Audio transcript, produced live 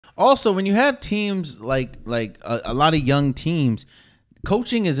Also, when you have teams like a lot of young teams,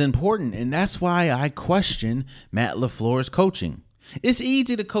 coaching is important, and that's why I question Matt LaFleur's coaching. It's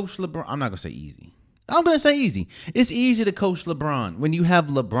easy to coach LeBron. I'm not gonna say easy. I'm gonna say easy. It's easy to coach LeBron when you have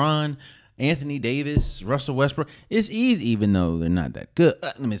LeBron, Anthony Davis, Russell Westbrook. It's easy, even though they're not that good.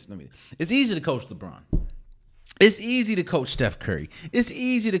 It's easy to coach LeBron. It's easy to coach Steph Curry. It's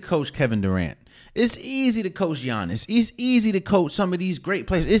easy to coach Kevin Durant. It's easy to coach Giannis. It's easy to coach some of these great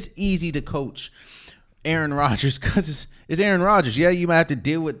players. It's easy to coach Aaron Rodgers because it's Aaron Rodgers. Yeah, you might have to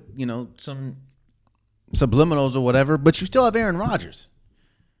deal with, some subliminals or whatever, but you still have Aaron Rodgers.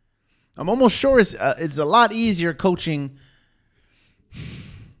 I'm almost sure it's a lot easier coaching.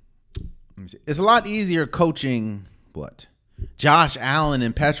 It's a lot easier coaching what? Josh Allen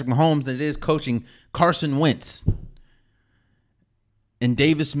and Patrick Mahomes than it is coaching Carson Wentz and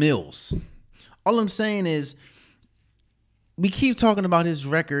Davis Mills. All I'm saying is we keep talking about his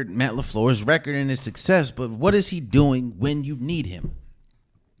record, Matt LaFleur's record and his success, but what is he doing when you need him?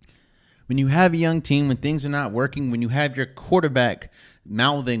 When you have a young team, when things are not working, when you have your quarterback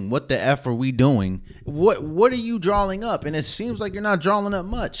mouthing, "What the F are we doing?" What are you drawing up? And it seems like you're not drawing up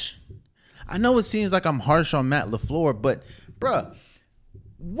much. I know it seems like I'm harsh on Matt LaFleur, but bruh,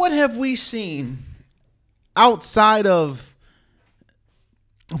 what have we seen outside of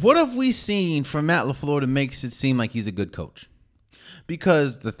what have we seen from Matt LaFleur that makes it seem like he's a good coach?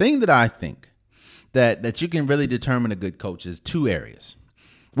 Because the thing that I think that you can really determine a good coach is two areas.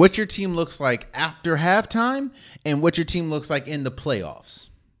 What your team looks like after halftime and what your team looks like in the playoffs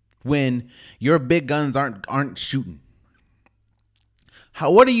when your big guns aren't shooting.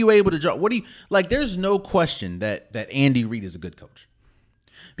 What are you able to draw? What do you like? There's no question that Andy Reid is a good coach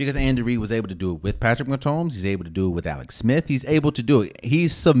because Andy Reid was able to do it with Patrick Mahomes. He's able to do it with Alex Smith. He's able to do it.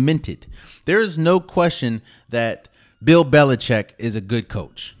 He's cemented. There is no question that Bill Belichick is a good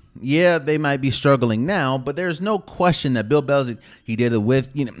coach. Yeah, they might be struggling now, but there's no question that Bill Belichick, he did it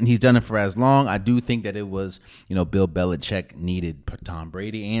with, he's done it for as long. I do think that it was, Bill Belichick needed Tom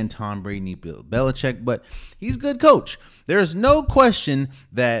Brady and Tom Brady needed Bill Belichick, but he's a good coach. There's no question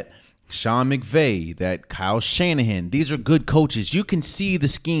that Sean McVay, that Kyle Shanahan, these are good coaches. You can see the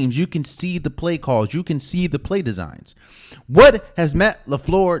schemes. You can see the play calls. You can see the play designs. What has Matt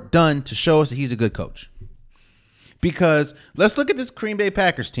LaFleur done to show us that he's a good coach? Because let's look at this Green Bay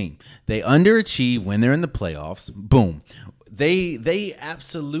Packers team. They underachieve when they're in the playoffs. Boom. They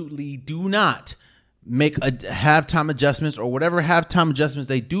absolutely do not make a halftime adjustments or whatever halftime adjustments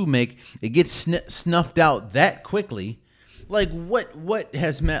they do make. It gets snuffed out that quickly. Like what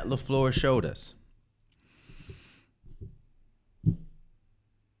has Matt LaFleur showed us?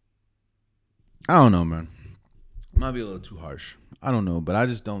 I don't know, man. Might be a little too harsh. I don't know, but I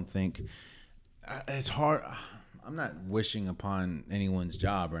just don't think it's hard. I'm not wishing upon anyone's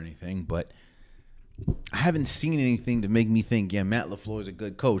job or anything, but I haven't seen anything to make me think, yeah, Matt LaFleur is a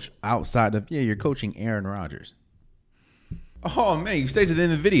good coach outside of, you're coaching Aaron Rodgers. Oh, man, you stayed to the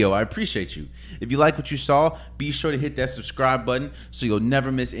end of the video. I appreciate you. If you like what you saw, be sure to hit that subscribe button so you'll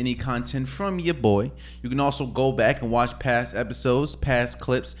never miss any content from your boy. You can also go back and watch past episodes, past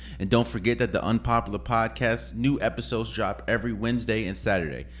clips, and don't forget that the Unpopular Podcast, new episodes drop every Wednesday and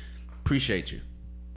Saturday. Appreciate you.